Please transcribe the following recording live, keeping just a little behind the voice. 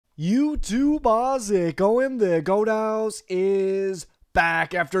YouTube Ozic OM Go Downs is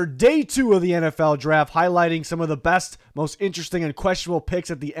back after day 2 of the NFL draft, highlighting some of the best, most interesting, and questionable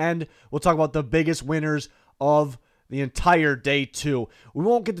picks at the end. We'll talk about the biggest winners of the entire day 2. We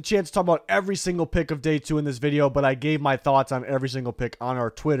won't get the chance to talk about every single pick of day 2 in this video, but I gave my thoughts on every single pick on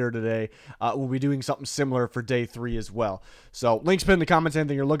our Twitter today. We'll be doing something similar for day 3 as well. So links pinned in the comments,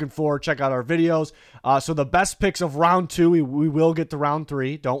 anything you're looking for. Check out our videos. So the best picks of round 2, we will get to round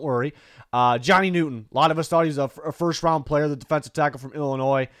 3. Don't worry. Johnny Newton. A lot of us thought he's a first-round player, the defensive tackle from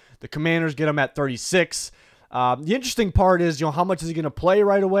Illinois. The Commanders get him at 36. The interesting part is, how much is he going to play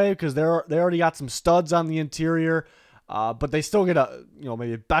right away? Because they already got some studs on the interior, but they still get a,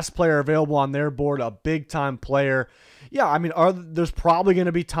 maybe best player available on their board, a big-time player. Yeah, I mean, there's probably going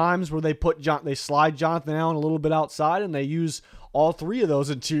to be times where they slide Jonathan Allen a little bit outside, and they use all 3 of those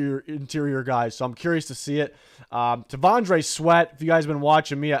interior guys. So I'm curious to see it. T'Vondre Sweat, if you guys have been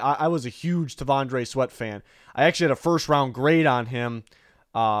watching me, I was a huge T'Vondre Sweat fan. I actually had a first-round grade on him.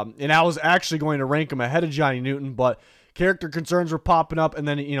 And I was actually going to rank him ahead of Johnny Newton, but character concerns were popping up, and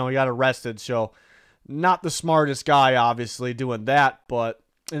then, he got arrested. So not the smartest guy, obviously, doing that.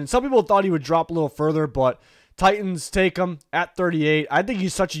 And some people thought he would drop a little further, but Titans take him at 38. I think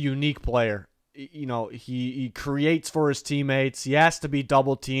he's such a unique player. He creates for his teammates. He has to be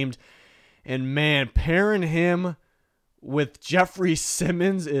double-teamed. And, man, pairing him with Jeffrey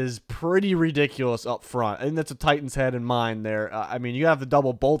Simmons is pretty ridiculous up front. I think that's a Titans had in mind there. I mean, you have to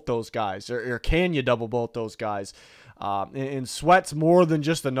double both those guys, or can you double both those guys? And Sweat's more than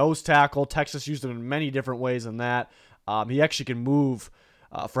just a nose tackle. Texas used him in many different ways than that. He actually can move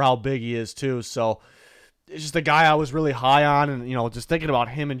for how big he is, too. So it's just a guy I was really high on, and, just thinking about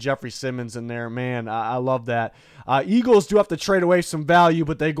him and Jeffrey Simmons in there, man, I love that. Eagles do have to trade away some value,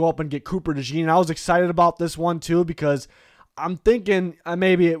 but they go up and get Cooper DeJean. I was excited about this one, too, because I'm thinking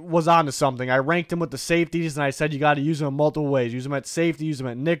maybe it was onto something. I ranked him with the safeties, and I said you got to use him in multiple ways. Use him at safety, use him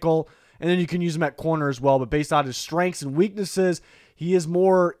at nickel, and then you can use him at corner as well. But based on his strengths and weaknesses, he is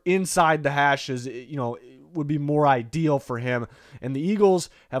more inside the hashes, would be more ideal for him. And the Eagles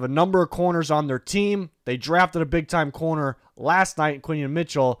have a number of corners on their team. They drafted a big-time corner last night in Quinion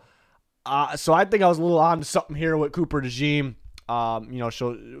Mitchell. So I think I was a little on to something here with Cooper DeJean.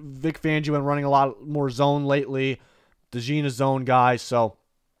 So Vic Fangio been running a lot more zone lately. DeJean is zone guy, so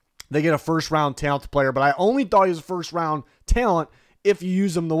they get a first-round talent player. But I only thought he was a first-round talent if you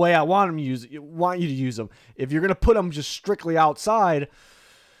use him the way I want you to use him. If you're going to put him just strictly outside,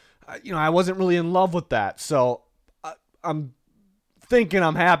 I wasn't really in love with that. So I'm thinking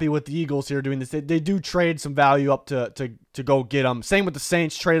I'm happy with the Eagles here doing this. They do trade some value up to go get them. Same with the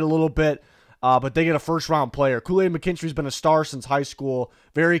Saints, trade a little bit, but they get a first-round player. Kool-Aid McKinstry's been a star since high school.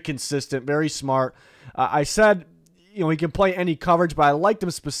 Very consistent, very smart. I said, he can play any coverage, but I liked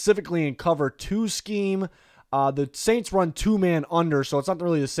him specifically in cover 2 scheme. The Saints run 2-man under, so it's not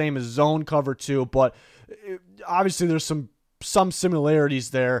really the same as zone cover 2, but obviously there's some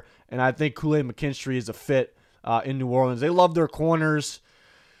similarities there, and I think Kool-Aid McKinstry is a fit in New Orleans. They love their corners.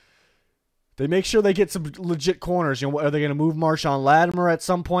 They make sure they get some legit corners. Are they going to move Marshawn Latimer at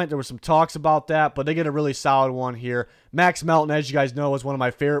some point? There were some talks about that, but they get a really solid one here. Max Melton, as you guys know, is one of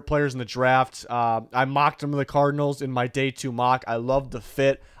my favorite players in the draft. I mocked him to the Cardinals in my day 2 mock. I love the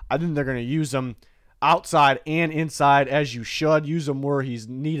fit. I think they're going to use him outside and inside, as you should. Use him where he's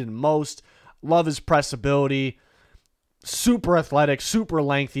needed most. Love his press ability. Super athletic, super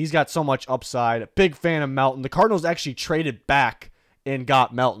lengthy. He's got so much upside. Big fan of Melton. The Cardinals actually traded back and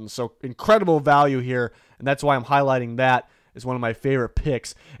got Melton. So incredible value here, and that's why I'm highlighting that as one of my favorite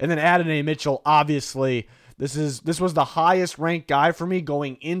picks. And then Adonai Mitchell, obviously, this was the highest ranked guy for me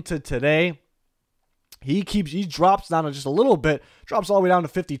going into today. He drops down just a little bit, drops all the way down to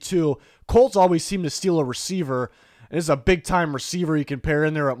 52. Colts always seem to steal a receiver. And this is a big-time receiver you can pair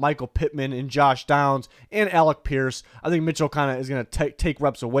in there at Michael Pittman and Josh Downs and Alec Pierce. I think Mitchell kind of is going to take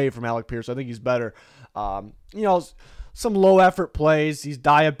reps away from Alec Pierce. I think he's better. Some low-effort plays. He's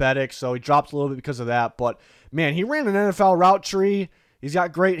diabetic, so he drops a little bit because of that. But, man, he ran an NFL route tree. He's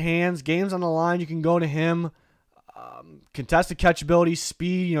got great hands. Games on the line, you can go to him. Contested catchability,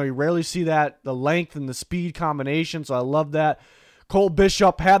 speed. You rarely see the length and the speed combination, so I love that. Cole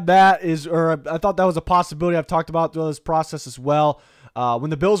Bishop had that, I thought that was a possibility. I've talked about through this process as well. When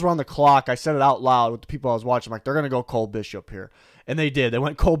the Bills were on the clock, I said it out loud with the people I was watching. They're going to go Cole Bishop here. And they did. They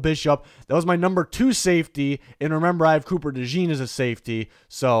went Cole Bishop. That was my number 2 safety. And remember, I have Cooper DeJean as a safety.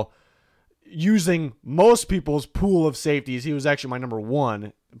 So using most people's pool of safeties, he was actually my number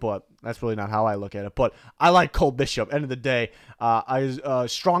 1. But that's really not how I look at it. But I like Cole Bishop. End of the day,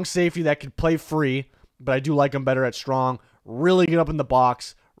 strong safety that could play free. But I do like him better at strong. Really good up in the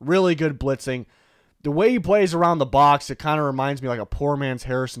box, Really good blitzing. The way he plays around the box, it kind of reminds me like a poor man's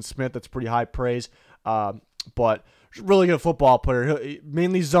Harrison Smith. That's pretty high praise. But really good football player.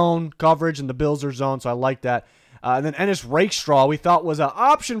 Mainly zone coverage, and the Bills are zone, so I like that. And then Ennis Rakestraw, we thought was an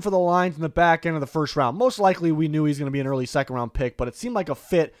option for the Lions in the back end of the first round. Most likely, we knew he was going to be an early second-round pick, but it seemed like a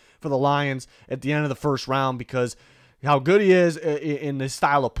fit for the Lions at the end of the first round because how good he is in his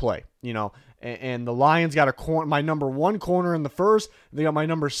style of play, you know. And the Lions got my number 1 corner in the first. They got my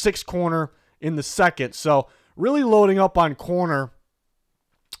number 6 corner in the second. So really loading up on corner.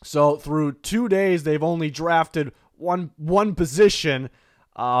 So through 2 days, they've only drafted one position.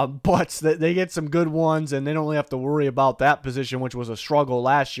 But they get some good ones, and they don't really have to worry about that position, which was a struggle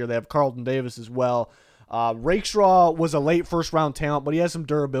last year. They have Carlton Davis as well. Rakestraw was a late first-round talent, but he has some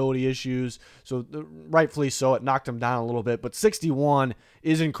durability issues, so rightfully so. It knocked him down a little bit, but 61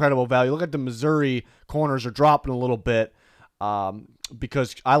 is incredible value. Look at the Missouri corners are dropping a little bit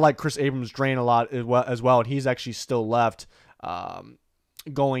because I like Chris Abrams-Drain a lot as well, and he's actually still left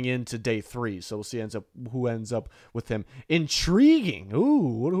going into day 3. So we'll see who ends up with him. Intriguing.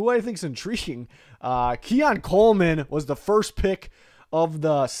 Ooh, who I think is intriguing. Keon Coleman was the first pick of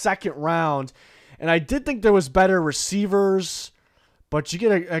the second round. And I did think there was better receivers, but you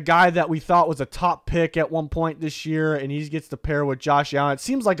get a guy that we thought was a top pick at one point this year, and he gets to pair with Josh Allen. It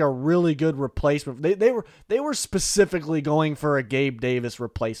seems like a really good replacement. They were specifically going for a Gabe Davis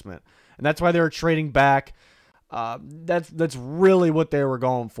replacement, and that's why they were trading back. That's really what they were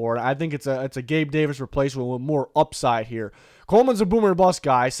going for. I think it's a Gabe Davis replacement with more upside here. Coleman's a boomer bust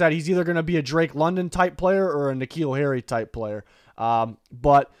guy. I said he's either going to be a Drake London type player or a N'Keal Harry type player.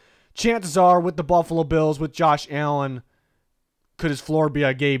 But chances are with the Buffalo Bills, with Josh Allen, could his floor be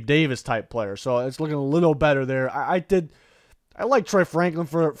a Gabe Davis type player? So it's looking a little better there. I like Troy Franklin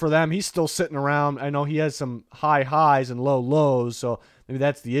for them. He's still sitting around. I know he has some high highs and low lows, so maybe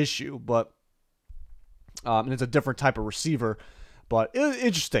that's the issue. But and it's a different type of receiver. But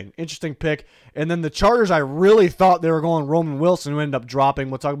interesting pick. And then the Chargers, I really thought they were going Roman Wilson, who ended up dropping.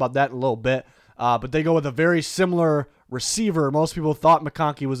 We'll talk about that in a little bit. But they go with a very similar receiver. Most people thought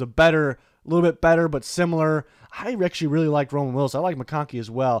McConkey was a little bit better, but similar. I actually really like Roman Wilson. I like McConkey as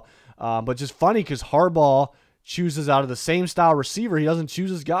well. But just funny because Harbaugh chooses out of the same style receiver. He doesn't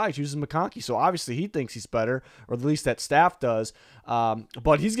choose his guy. He chooses McConkey. So obviously he thinks he's better, or at least that staff does.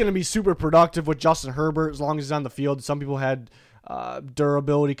 But he's going to be super productive with Justin Herbert as long as he's on the field. Some people had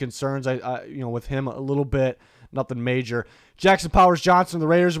durability concerns with him a little bit. Nothing major. Jackson Powers-Johnson, the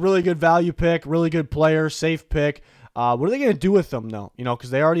Raiders, really good value pick, really good player, safe pick. What are they going to do with them, though? Because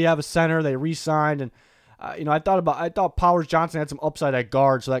they already have a center. They re-signed, and I thought Powers-Johnson had some upside at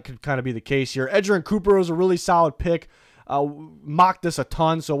guard, so that could kind of be the case here. Edgerrin Cooper was a really solid pick. Mocked this a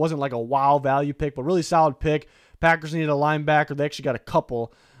ton, so it wasn't like a wow value pick, but really solid pick. Packers needed a linebacker. They actually got a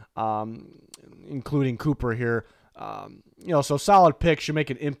couple, including Cooper here. So solid pick, should make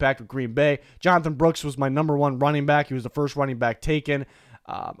an impact with Green Bay. Jonathan Brooks was my number 1 running back. He was the first running back taken.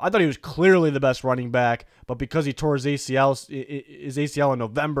 I thought he was clearly the best running back, but because he tore his ACL in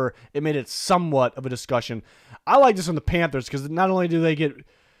November, it made it somewhat of a discussion. I like this on the Panthers because not only do they get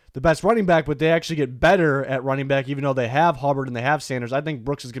the best running back, but they actually get better at running back, even though they have Hubbard and they have Sanders. I think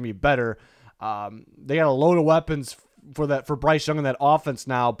Brooks is going to be better. They got a load of weapons for Bryce Young in that offense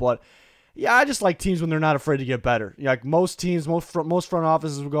now, but yeah, I just like teams when they're not afraid to get better. Like most teams, most front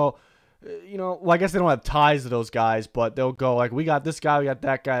offices will go, I guess they don't have ties to those guys, but they'll go like, we got this guy, we got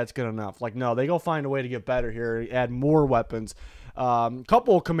that guy, that's good enough. Like, no, they go find a way to get better here, add more weapons.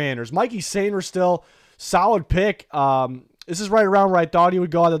 Couple of Commanders. Mikey Sainer still, solid pick. This is right around where I thought he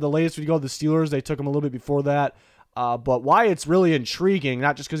would go. The latest would go to the Steelers. They took him a little bit before that. But why it's really intriguing,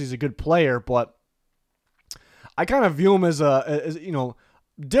 not just because he's a good player, but I kind of view him as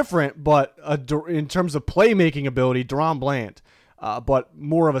different, but in terms of playmaking ability, DaRon Bland. But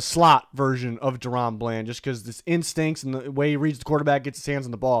more of a slot version of DaRon Bland, just because this instincts and the way he reads the quarterback, gets his hands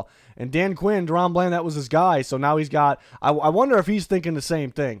on the ball. And Dan Quinn, DaRon Bland, that was his guy. So now he's got, I wonder if he's thinking the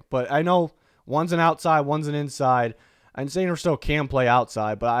same thing. But I know one's an outside, one's an inside. And Sainer still can play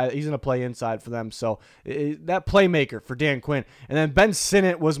outside, but he's going to play inside for them. So that playmaker for Dan Quinn. And then Ben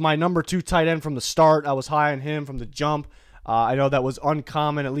Sinnott was my number 2 tight end from the start. I was high on him from the jump. I know that was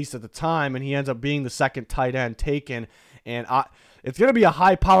uncommon, at least at the time, and he ends up being the second tight end taken. And it's going to be a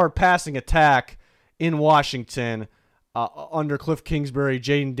high-powered passing attack in Washington under Cliff Kingsbury,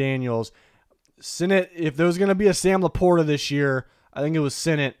 Jaden Daniels. Sinnott, if there was going to be a Sam Laporta this year, I think it was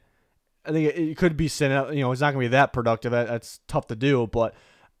Sinnott. I think it could be Sinnott. It's not going to be that productive. That's tough to do, but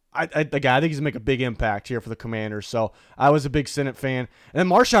I think he's going to make a big impact here for the Commanders. So I was a big Sinnott fan. And then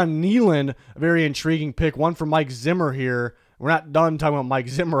Marshawn Nealon, a very intriguing pick. One for Mike Zimmer here we're not done talking about Mike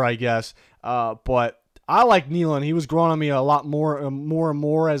Zimmer, I guess. But I like Nealon. He was growing on me a lot more and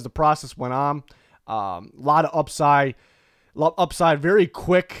more as the process went on. A lot of upside, very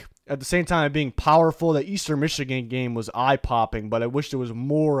quick. At the same time, being powerful. The Eastern Michigan game was eye-popping, but I wish there was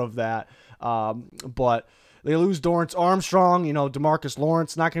more of that. But they lose Dorrance Armstrong. DeMarcus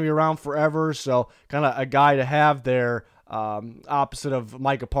Lawrence not going to be around forever, so kind of a guy to have there opposite of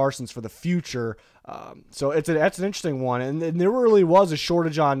Micah Parsons for the future. So that's an interesting one. And there really was a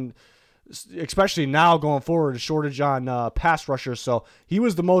shortage on, especially now going forward, a shortage on pass rushers. So he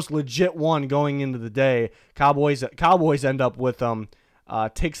was the most legit one going into the day. Cowboys end up with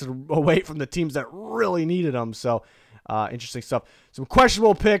takes it away from the teams that really needed them. So interesting stuff. Some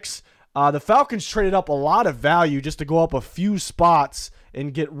questionable picks. The Falcons traded up a lot of value just to go up a few spots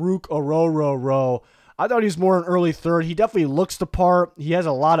and get Rook Ororo. I thought he was more an early third. He definitely looks the part. He has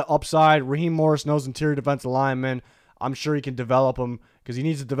a lot of upside. Raheem Morris knows interior defensive linemen. I'm sure he can develop him because he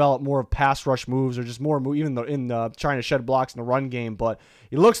needs to develop more of pass rush moves or just more even in trying to shed blocks in the run game. But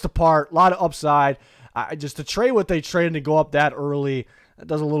he looks the part. A lot of upside. Just to trade what they traded to go up that early, that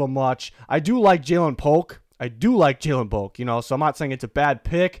does a little much. I do like Jalen Polk. So I'm not saying it's a bad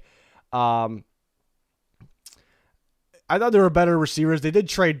pick. I thought there were better receivers. They did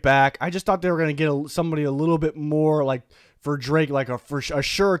trade back. I just thought they were going to get somebody a little bit more like for Drake, like for a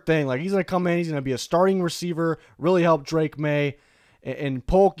sure thing. Like he's going to come in, he's going to be a starting receiver, really help Drake May. And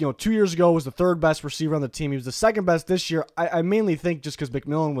Polk, 2 years ago was the third best receiver on the team. He was the second best this year. I mainly think just because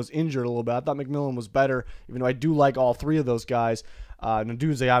McMillan was injured a little bit. I thought McMillan was better, even though I do like all three of those guys.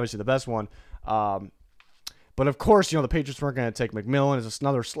 Ndunze obviously the best one. But of course, the Patriots weren't going to take McMillan as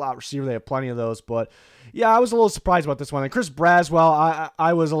another slot receiver. They have plenty of those. But yeah, I was a little surprised about this one. And Chris Braswell,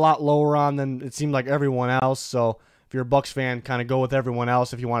 I was a lot lower on than it seemed like everyone else. So if you're a Bucs fan, kind of go with everyone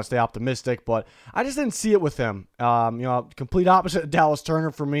else if you want to stay optimistic. But I just didn't see it with him. Complete opposite of Dallas Turner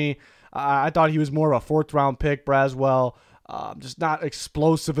for me. I thought he was more of a fourth-round pick, Braswell. Just not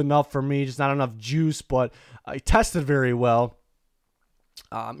explosive enough for me. Just not enough juice. But he tested very well.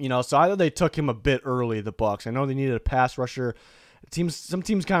 So I thought they took him a bit early, the Bucs. I know they needed a pass rusher. Some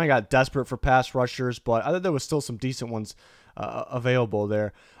teams kind of got desperate for pass rushers, but I thought there was still some decent ones available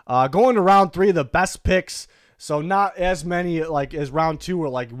there. Going to round 3, the best picks. So not as many like as round 2 were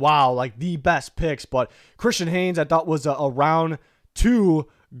like, wow, like the best picks. But Christian Haynes, I thought was a round 2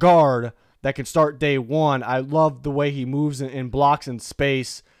 guard that can start day 1. I love the way he moves and blocks in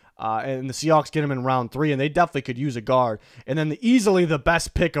space. And the Seahawks get him in round 3, and they definitely could use a guard. And then easily the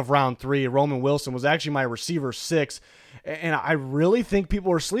best pick of round 3, Roman Wilson, was actually my receiver 6. And I really think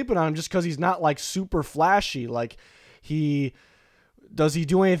people are sleeping on him just because he's not like super flashy. Like does he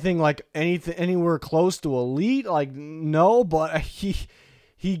do anything like anywhere close to elite? Like no, but he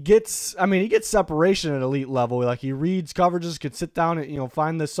gets separation at elite level. Like he reads coverages, could sit down and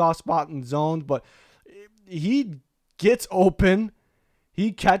find the soft spot in zones, but he gets open.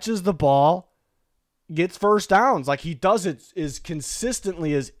 He catches the ball, gets first downs. Like he does it as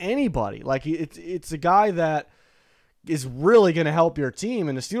consistently as anybody. Like it's a guy that is really going to help your team.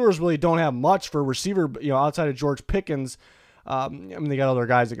 And the Steelers really don't have much for receiver, outside of George Pickens. They got other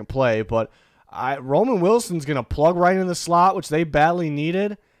guys that can play, but Roman Wilson's going to plug right in the slot, which they badly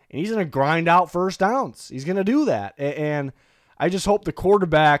needed, and he's going to grind out first downs. He's going to do that. And I just hope the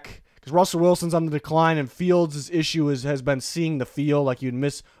quarterback, because Russell Wilson's on the decline, and Fields' issue has been seeing the field, like you'd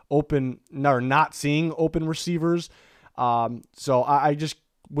miss open or not seeing open receivers. So I just,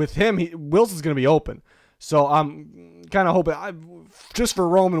 with him, Wilson's going to be open. So I'm kind of hoping, just for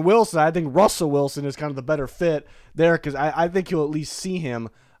Roman Wilson, I think Russell Wilson is kind of the better fit there because I think you'll at least see him.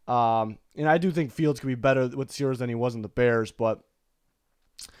 And I do think Fields could be better with the Steelers than he was in the Bears, but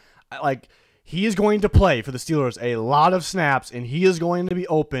he is going to play for the Steelers a lot of snaps, and he is going to be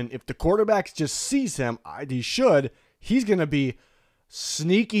open. If the quarterback just sees him, he's going to be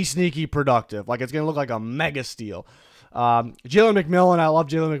sneaky productive. Like it's going to look like a mega steal. Jalen McMillan, I love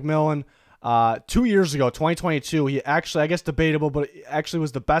Jalen McMillan. 2 years ago, 2022, he actually, I guess debatable, but actually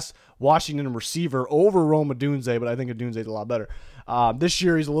was the best Washington receiver over Rome Odunze, but I think Odunze's a lot better. This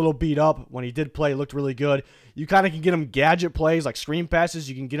year, he's a little beat up. When he did play, he looked really good. You kind of can get him gadget plays like screen passes.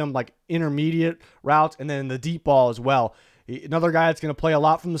 You can get him like intermediate routes and then the deep ball as well. Another guy that's going to play a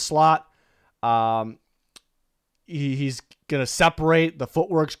lot from the slot. He's going to separate. The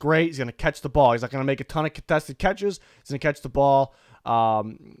footwork's great. He's going to catch the ball. He's not going to make a ton of contested catches. He's going to catch the ball.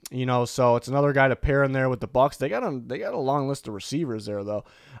 So it's another guy to pair in there with the Bucs. They got a long list of receivers there though.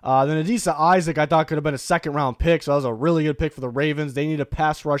 Then Adisa Isaac, I thought could have been a second-round pick, so that was a really good pick for the Ravens. They need a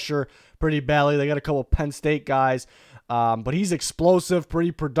pass rusher pretty badly. They got a couple Penn State guys, but he's explosive,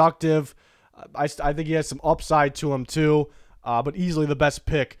 pretty productive. I think he has some upside to him too. But easily the best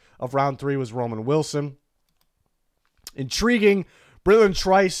pick of round 3 was Roman Wilson. Intriguing, Bralen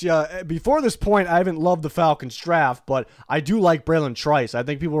Trice. Yeah, before this point, I haven't loved the Falcons draft, but I do like Bralen Trice. I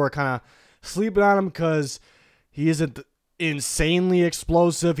think people were kind of sleeping on him because he isn't insanely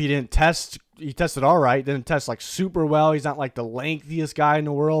explosive. He tested all right. Didn't test like super well. He's not like the lengthiest guy in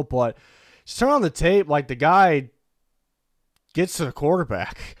the world, but just turn on the tape, like the guy gets to the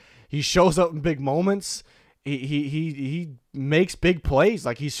quarterback. He shows up in big moments. He makes big plays.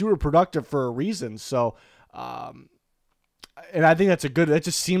 Like he's super productive for a reason. So, and I think that's a good. It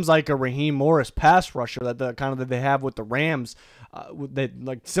just seems like a Raheem Morris pass rusher that that they have with the Rams,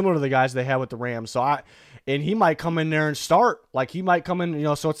 like similar to the guys they have with the Rams. And he might come in there and start. Like he might come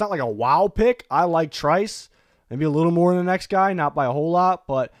in, So it's not like a wow pick. I like Trice, maybe a little more than the next guy, not by a whole lot,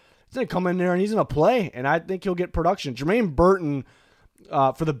 but he's gonna come in there and he's gonna play, and I think he'll get production. Jermaine Burton.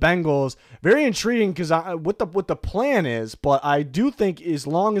 For the Bengals, very intriguing because what the plan is, but I do think as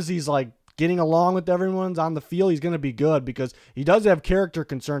long as he's like getting along with everyone's on the field, he's going to be good because he does have character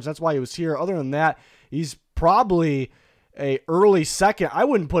concerns. That's why he was here. Other than that, he's probably a early second. I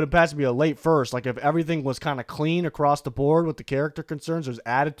wouldn't put it past to be a late first. Like if everything was kind of clean across the board with the character concerns, there's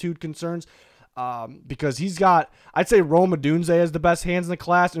attitude concerns. Because he's got, I'd say Rome Odunze has the best hands in the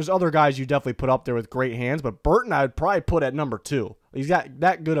class. There's other guys you definitely put up there with great hands, but Burton I would probably put at number 2. He's got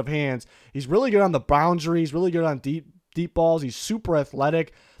that good of hands. He's really good on the boundaries, really good on deep balls. He's super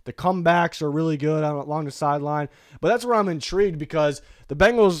athletic. The comebacks are really good along the sideline. But that's where I'm intrigued because the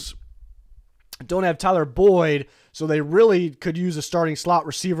Bengals don't have Tyler Boyd, so they really could use a starting slot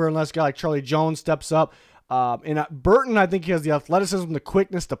receiver unless a guy like Charlie Jones steps up. And Burton, I think he has the athleticism, the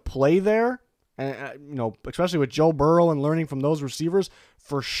quickness to play there. And, especially with Joe Burrow and learning from those receivers,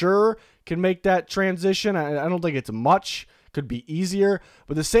 for sure can make that transition. I don't think it's much. Could be easier.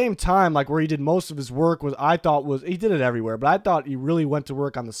 But at the same time, like where he did most of his work he did it everywhere, but I thought he really went to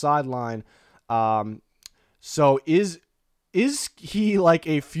work on the sideline. So is he like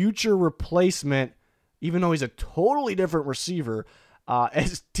a future replacement, even though he's a totally different receiver,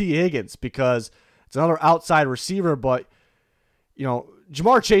 as T. Higgins? Because it's another outside receiver, but,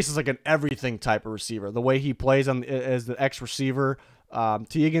 Jamar Chase is like an everything type of receiver. The way he plays as the X receiver,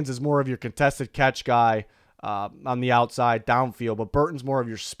 T. Higgins is more of your contested catch guy on the outside, downfield. But Burton's more of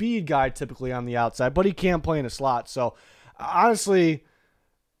your speed guy, typically on the outside. But he can play in a slot. So honestly,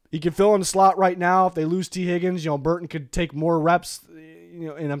 he can fill in the slot right now. If they lose T. Higgins, Burton could take more reps.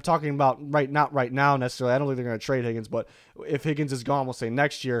 And I'm talking about not right now necessarily. I don't think they're going to trade Higgins, but if Higgins is gone, we'll say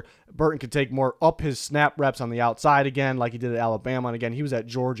next year, Burton could take more up his snap reps on the outside again, like he did at Alabama. And again, he was at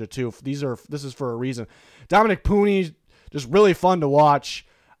Georgia too. This is for a reason. Dominic Pooney, just really fun to watch.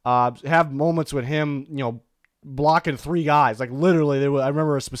 Have moments with him, blocking 3 guys. Like literally, I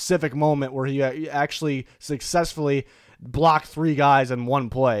remember a specific moment where he actually successfully blocked 3 guys in one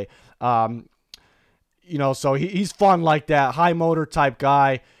play. So he's fun like that, high motor type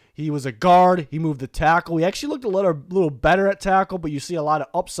guy. He was a guard. He moved the tackle. He actually looked a little better at tackle, but you see a lot of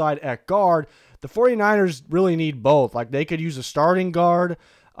upside at guard. The 49ers really need both. Like they could use a starting guard.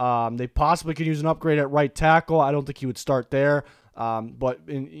 They possibly could use an upgrade at right tackle. I don't think he would start there. But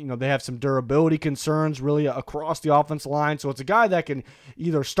they have some durability concerns really across the offensive line. So it's a guy that can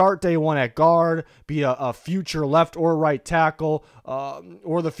either start day one at guard, be a future left or right tackle,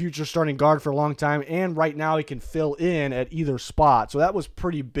 or the future starting guard for a long time. And right now he can fill in at either spot. So that was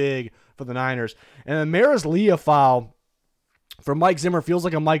pretty big for the Niners. And then Maris Leofau for Mike Zimmer feels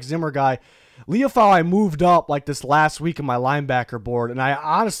like a Mike Zimmer guy. Leofau I moved up like this last week in my linebacker board, and I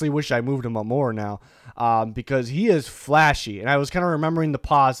honestly wish I moved him up more now. Because he is flashy, and I was kind of remembering the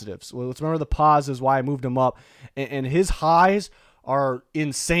positives. Well, let's remember the positives, why I moved him up, and his highs are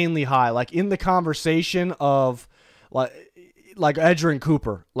insanely high, like in the conversation of like Edgerrin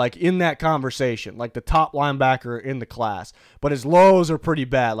Cooper, like in that conversation, like the top linebacker in the class. But his lows are pretty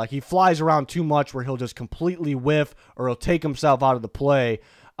bad. Like he flies around too much where he'll just completely whiff or he'll take himself out of the play.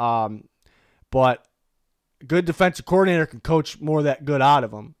 But a good defensive coordinator can coach more of that good out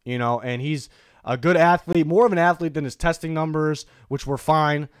of him, and he's a good athlete, more of an athlete than his testing numbers, which were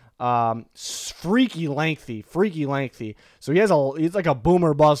fine. Freaky lengthy. So he's like a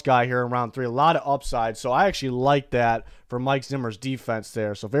boomer bust guy here in round 3. A lot of upside. So I actually like that for Mike Zimmer's defense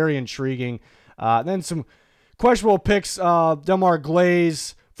there. So very intriguing. Then some questionable picks. Delmar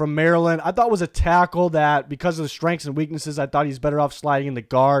Glaze from Maryland. I thought was a tackle that, because of the strengths and weaknesses, I thought he's better off sliding in the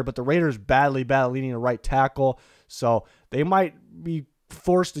guard. But the Raiders badly needing a right tackle. So they might be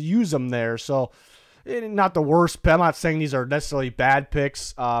forced to use him there. So not the worst. I'm not saying these are necessarily bad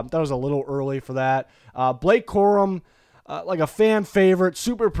picks. That was a little early for that. Blake Corum, like a fan favorite,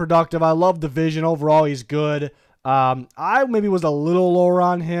 super productive. I love the vision. Overall, he's good. I maybe was a little lower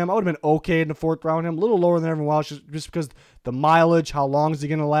on him. I would have been okay in the 4th round. Him a little lower than everyone else, just because the mileage, how long is he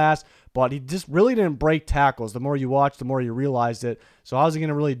going to last? But he just really didn't break tackles. The more you watch, the more you realized it. So how is he going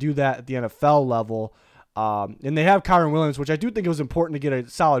to really do that at the NFL level? And they have Kyren Williams, which I do think it was important to get a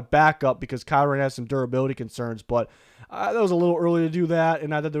solid backup because Kyren has some durability concerns. But that was a little early to do that,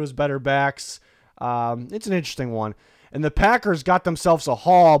 and I thought there was better backs. It's an interesting one. And the Packers got themselves a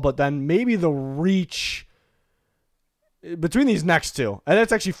haul, but then maybe the reach between these next two. And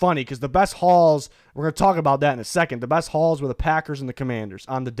that's actually funny because the best hauls, we're going to talk about that in a second, the best hauls were the Packers and the Commanders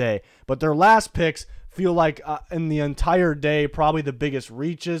on the day. But their last picks feel like in the entire day probably the biggest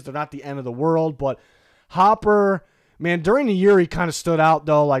reaches. They're not the end of the world, but Hopper, man, during the year he kind of stood out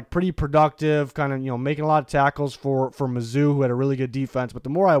though, like pretty productive, kind of, making a lot of tackles for Mizzou, who had a really good defense. But the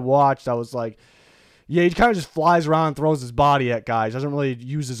more I watched, I was like, yeah, he kind of just flies around and throws his body at guys. Doesn't really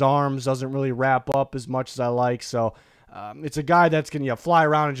use his arms, doesn't really wrap up as much as I like. So it's a guy that's going to fly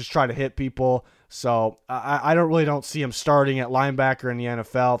around and just try to hit people. So I don't see him starting at linebacker in the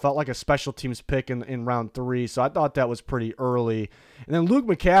NFL. Felt like a special teams pick in round 3. So I thought that was pretty early. And then Luke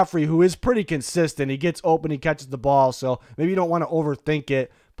McCaffrey, who is pretty consistent. He gets open, he catches the ball. So maybe you don't want to overthink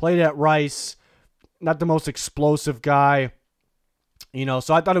it. Played at Rice. Not the most explosive guy.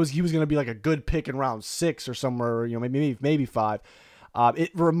 So I thought he was going to be like a good pick in round 6 or somewhere, maybe 5.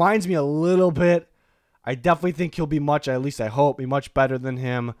 It reminds me a little bit. I definitely think he'll be at least I hope, be much better than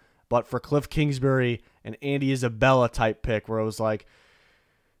him. But for Cliff Kingsbury and Andy Isabella type pick, where it was like,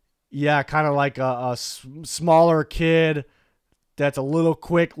 yeah, kind of like a smaller kid that's a little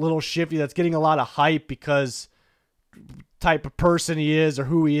quick, little shifty, that's getting a lot of hype because type of person he is or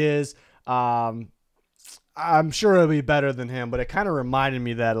who he is. I'm sure it'll be better than him, but it kind of reminded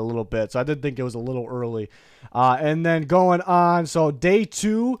me of that a little bit. So I did think it was a little early. And then going on, so day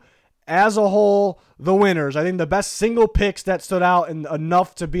 2, as a whole, the winners. I think the best single picks that stood out and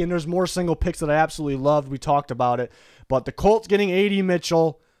enough to be, and there's more single picks that I absolutely loved. We talked about it. But the Colts getting A.D.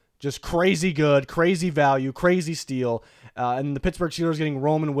 Mitchell, just crazy good, crazy value, crazy steal. And the Pittsburgh Steelers getting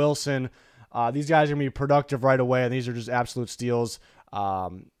Roman Wilson. These guys are going to be productive right away, and these are just absolute steals.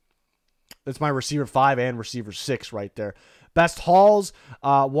 That's my receiver 5 and receiver 6 right there. Best hauls,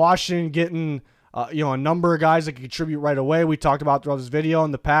 Washington getting a number of guys that can contribute right away. We talked about throughout this video,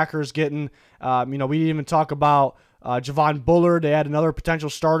 and the Packers getting, we didn't even talk about Javon Bullard. They had another potential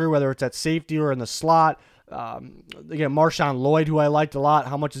starter, whether it's at safety or in the slot. Again, Marshawn Lloyd, who I liked a lot.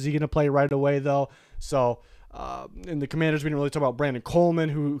 How much is he going to play right away, though? So, in the Commanders, we didn't really talk about Brandon Coleman,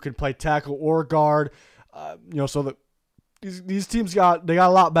 who can play tackle or guard. So these teams got a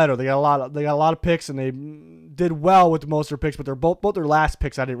lot better. They got a lot of picks, and they did well with most of their picks. But they're both their last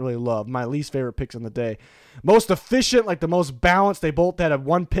picks I didn't really love. My least favorite picks on the day. Most efficient, like the most balanced. They both had a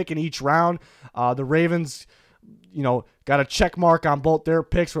 1 pick in each round. The Ravens, got a check mark on both their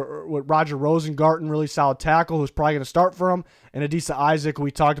picks with Roger Rosengarten, really solid tackle, who's probably going to start for him, and Adisa Isaac, who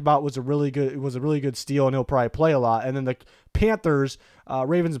we talked about, was a really good steal, and he'll probably play a lot. And then the Panthers,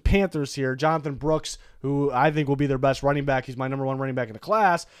 Ravens and Panthers here, Jonathan Brooks, who I think will be their best running back. He's my number 1 running back in the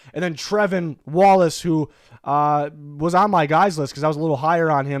class. And then Trevin Wallace, who was on my guys list because I was a little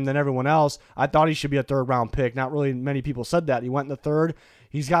higher on him than everyone else. I thought he should be a 3rd-round pick. Not really many people said that. He went in the 3rd.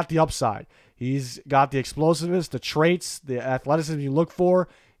 He's got the upside. He's got the explosiveness, the traits, the athleticism you look for.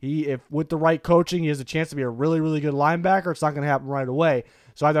 If with the right coaching, he has a chance to be a really, really good linebacker. It's not going to happen right away.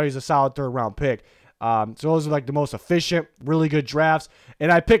 So I thought he's a solid 3rd-round pick. So those are like the most efficient, really good drafts.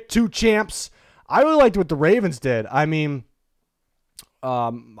 And I picked 2 champs. I really liked what the Ravens did. I mean,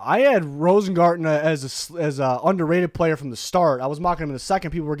 I had Rosengarten as a underrated player from the start. I was mocking him in the second.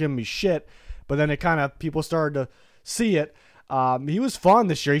 People were giving me shit, but then people started to see it. He was fun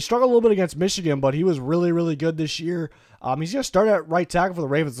this year. He struggled a little bit against Michigan, but he was really, really good this year. He's going to start at right tackle for the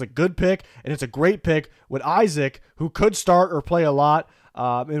Ravens. It's a good pick, and it's a great pick with Isaac, who could start or play a lot.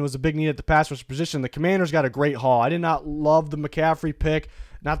 And it was a big need at the pass rush position. The Commanders got a great haul. I did not love the McCaffrey pick.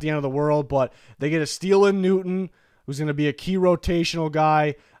 Not the end of the world, but they get a steal in Newton, who's going to be a key rotational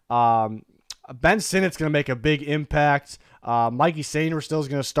guy. Ben Sinnott's going to make a big impact. Mikey Sainer still is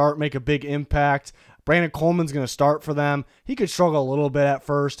going to start, make a big impact. Brandon Coleman's going to start for them. He could struggle a little bit at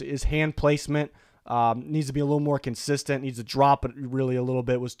first. His hand placement needs to be a little more consistent. Needs to drop it really a little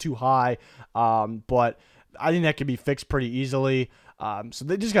bit. It was too high. But I think that could be fixed pretty easily. So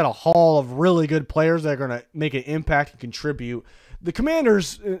they just got a haul of really good players that are going to make an impact and contribute. The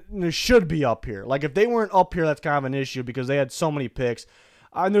Commanders should be up here. Like, if they weren't up here, that's kind of an issue because they had so many picks.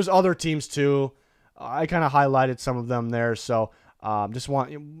 And there's other teams, too. I kind of highlighted some of them there. So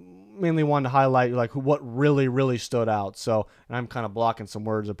Mainly wanted to highlight like what really stood out. So, and I'm kind of blocking some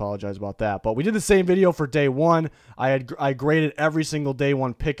words. Apologize about that. But we did the same video for day one. I graded every single day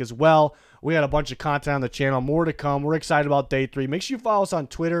one pick as well. We had a bunch of content on the channel. More to come. We're excited about day three. Make sure you follow us on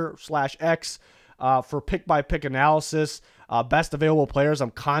Twitter/X for pick by pick analysis. Best available players. I'm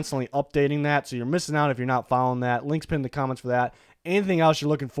constantly updating that, so you're missing out if you're not following that. Links pinned in the comments for that. Anything else you're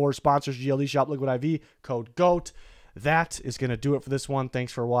looking for? Sponsors: GLD Shop, Liquid IV, code GOAT. That is going to do it for this one.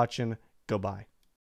 Thanks for watching. Goodbye.